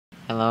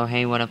Hello,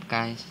 hey, what up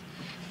guys?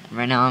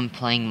 Right now I'm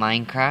playing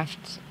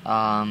Minecraft.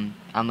 I'm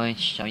going to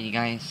show you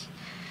guys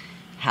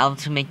how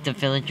to make the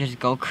villagers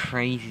go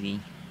crazy.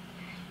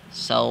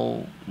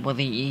 So,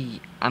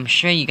 I'm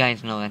sure you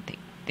guys know that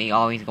they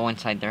always go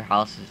inside their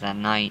houses at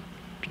night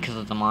because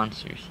of the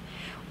monsters.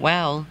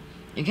 Well,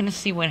 you're gonna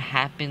see what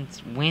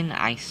happens when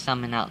I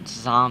summon out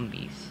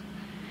zombies.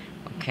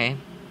 Okay?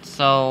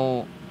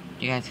 So,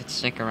 you guys could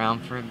stick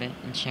around for a bit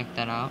and check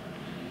that out.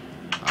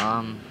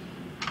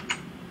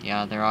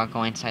 Yeah, they're all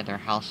going inside their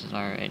houses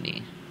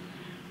already.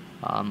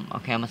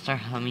 Okay, I'm gonna start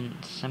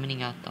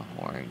summoning out the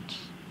hordes.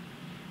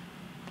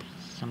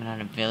 Summon out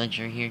a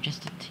villager here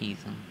just to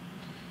tease them.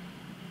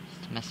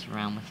 Just to mess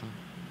around with them.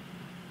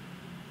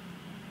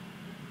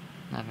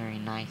 Not very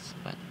nice,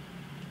 but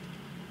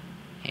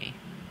hey.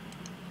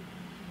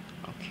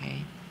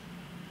 Okay.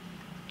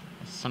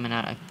 Let's summon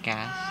out a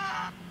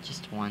ghast.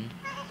 Just one.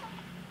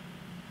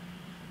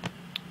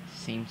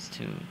 Seems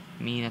to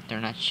me that they're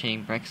not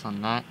shitting bricks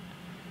on that.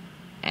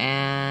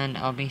 And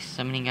I'll be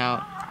summoning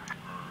out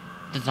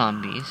the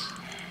zombies.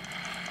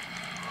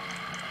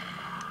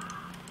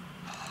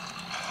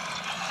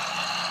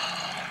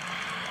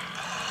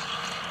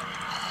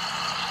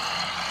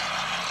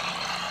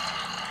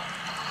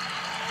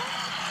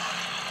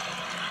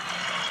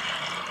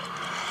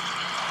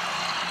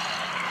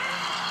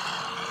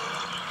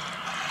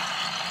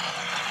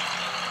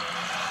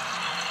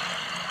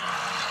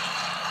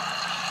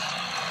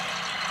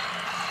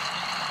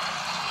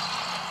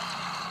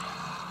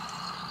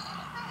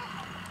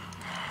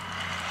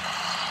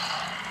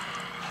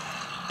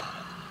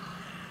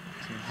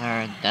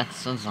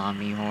 That's a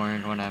zombie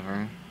horde,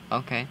 whatever.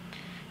 Okay.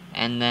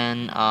 And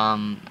then,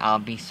 I'll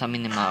be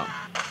summoning them out.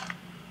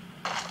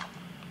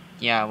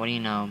 Yeah, what do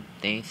you know?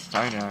 They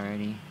started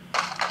already.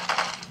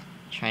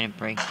 Trying to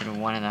break through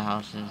one of the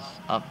houses.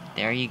 Up,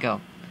 there you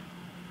go.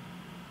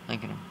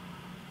 Look at him.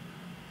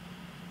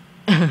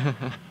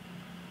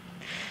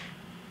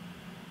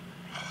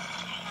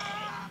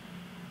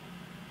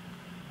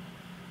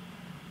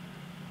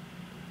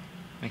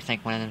 Looks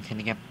like one of them's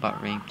gonna get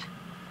butt raped.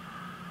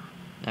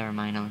 Never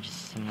mind, I'll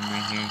just send him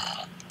right here.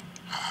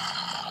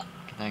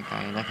 Look at that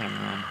guy, look at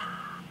him run.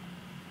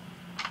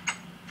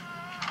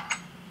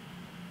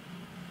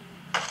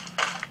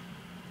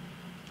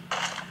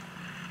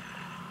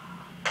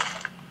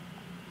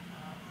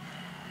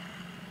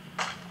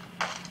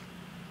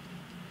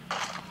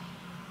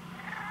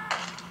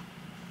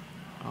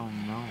 Oh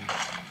no.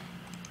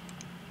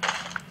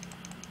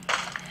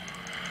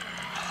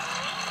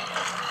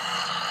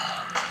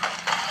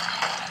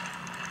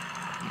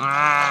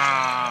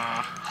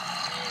 Ah!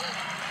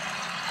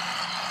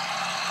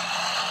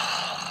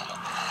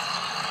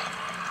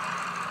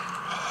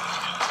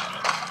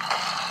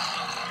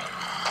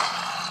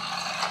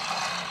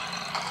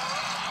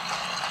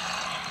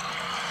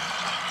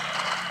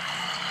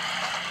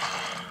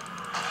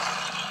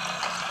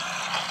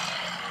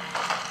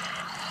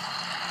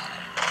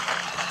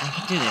 I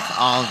could do this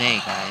all day,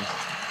 guys.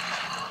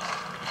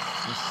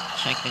 Just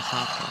check this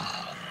out, though.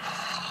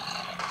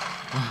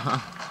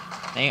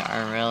 They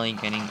are really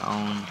getting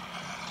owned.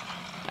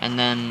 And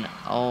then,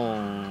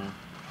 oh,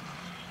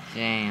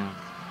 damn.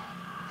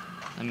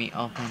 Let me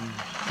open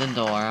the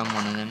door. I'm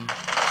one of them.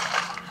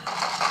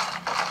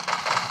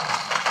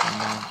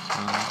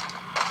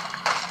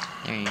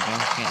 There you go.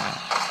 Get out.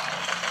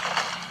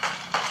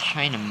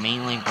 Trying to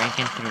mainly break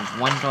in through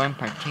one door in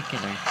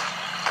particular.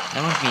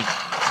 That would be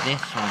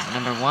this one.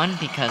 Number one,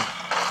 because,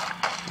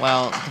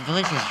 well, the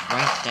villager's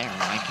right there.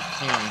 I can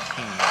clearly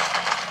see him.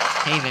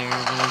 Hey there,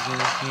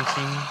 villager. Can you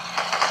see me?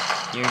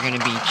 You're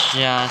gonna be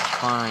just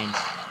fine.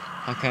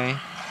 Okay?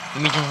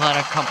 Let me just let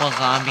a couple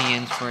zombie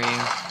ins for you.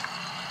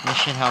 This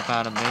should help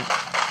out a bit.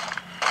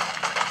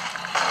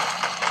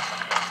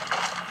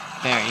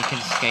 There, you can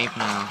escape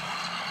now.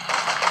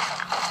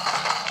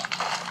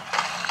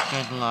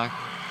 Good luck.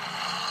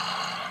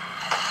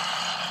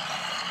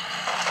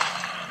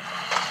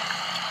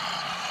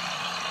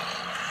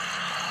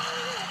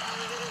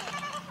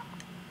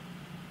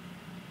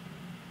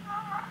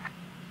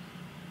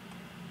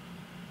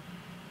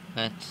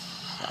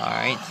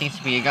 Alright, seems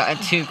to be it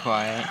got too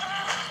quiet.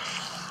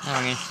 Now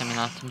we're gonna summon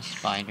out some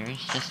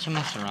spiders, just to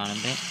mess around a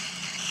bit.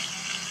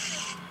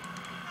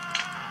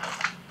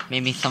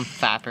 Maybe some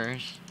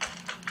fappers.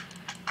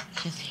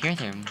 Just hear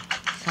them.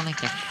 Sound like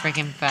they're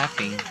friggin'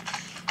 fapping.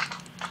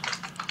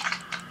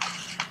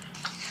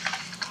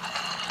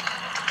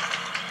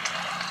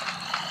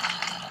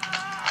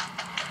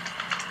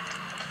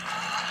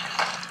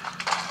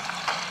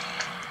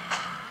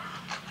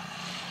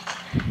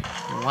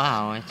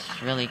 Wow,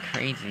 it's really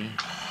crazy.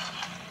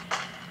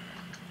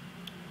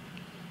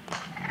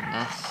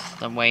 That's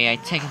the way I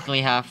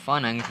technically have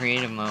fun on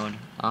creative mode.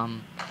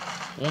 One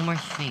more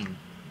thing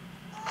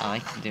I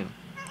like to do.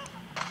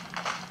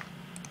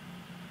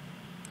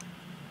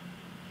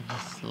 I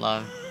just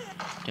love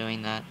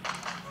doing that.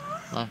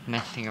 Love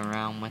messing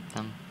around with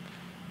them.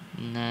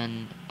 And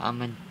then I'm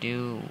gonna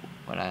do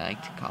what I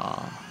like to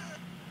call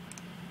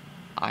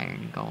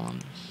iron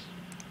golems.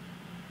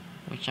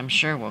 which I'm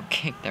sure will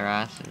kick their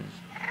asses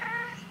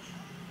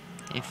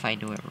if I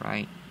do it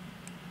right.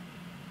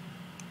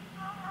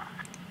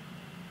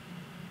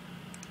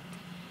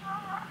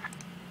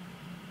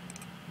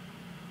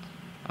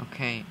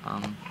 Okay,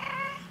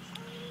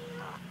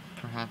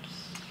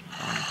 perhaps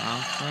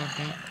down for a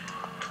bit.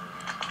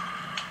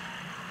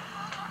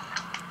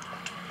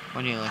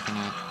 What are you looking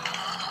at?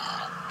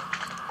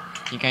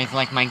 You guys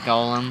like my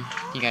golem?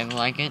 You guys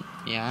like it?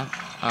 Yeah?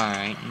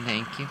 Alright,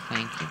 thank you.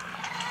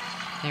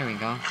 There we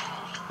go.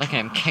 Look at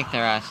him kick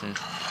their asses.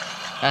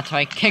 That's why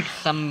I kicked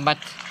some butt.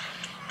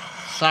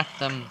 Slap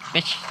them.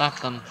 Bitch, slap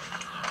them.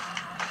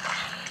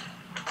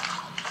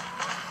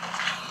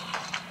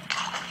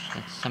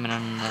 Let's summon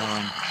another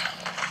one.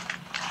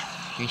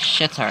 These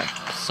shits are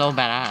so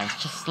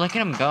badass. Just look at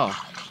them go.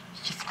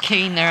 Just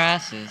kicking their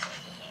asses.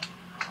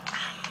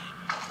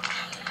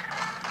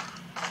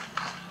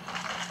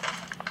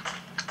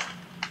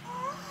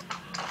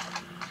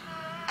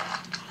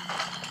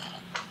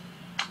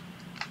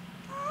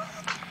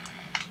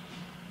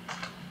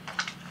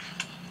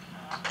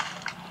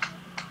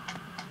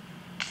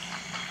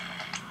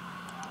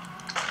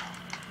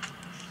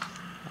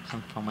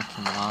 Some fun with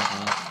some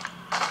lava.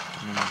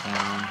 And then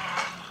down.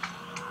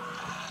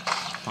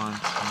 Spawn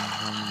some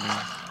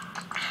zombies.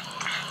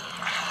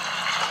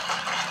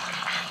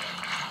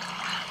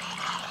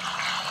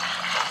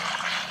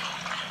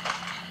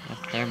 If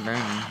they're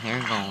burning,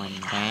 they're going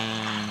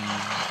down.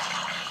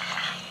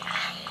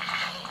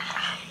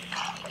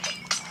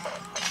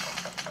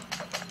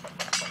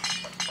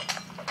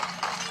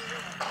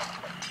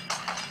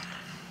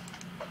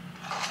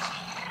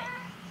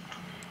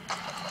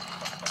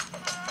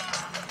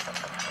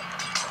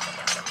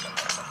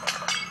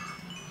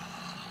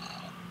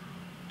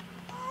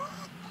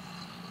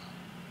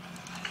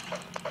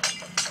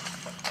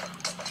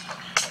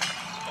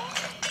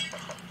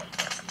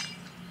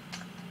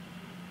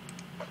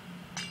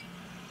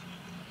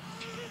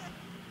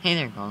 Hey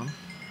there, Golem.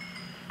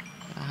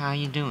 How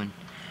you doing?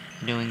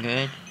 You doing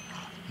good?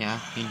 Yeah,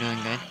 you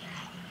doing good?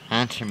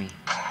 Answer me.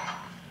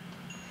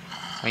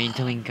 Are you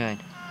doing good?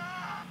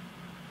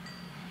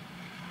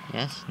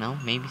 Yes? No?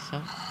 Maybe so?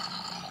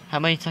 How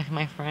about you talk to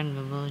my friend,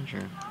 the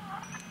villager?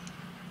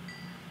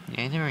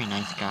 Yeah, he's a very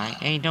nice guy.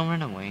 Hey, don't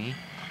run away.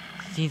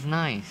 He's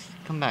nice.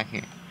 Come back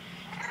here.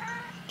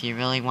 Do you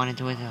really want to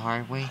do it the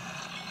hard way?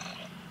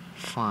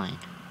 Fine.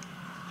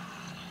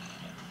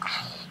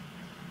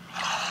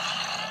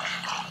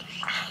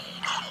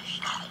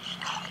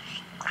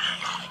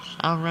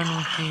 I'll run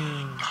with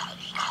you.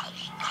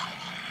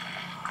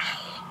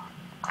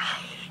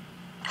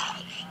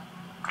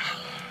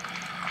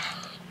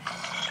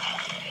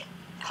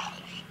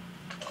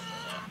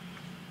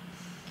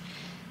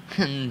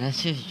 And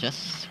this is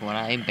just what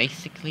I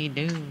basically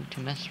do to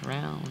mess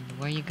around.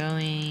 Where are you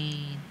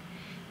going?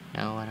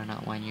 No, I do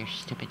not want your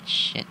stupid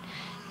shit.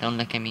 Don't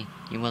look at me.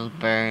 You will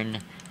burn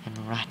and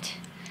rot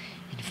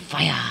in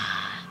fire.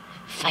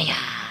 Fire.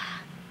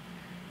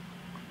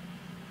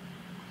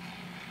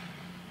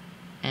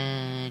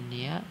 And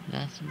yeah,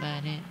 that's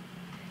about it.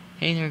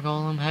 Hey there,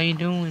 Golem. How you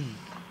doing?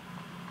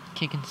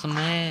 Kicking some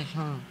ass,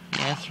 huh?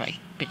 Yeah, that's right.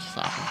 Bitch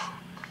slapping.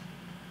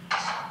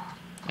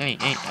 Hey,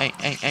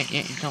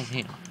 don't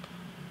hit him.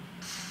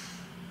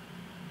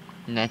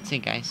 And that's it,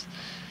 guys.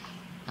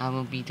 I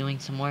will be doing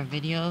some more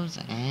videos,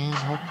 and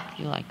hope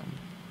you like them.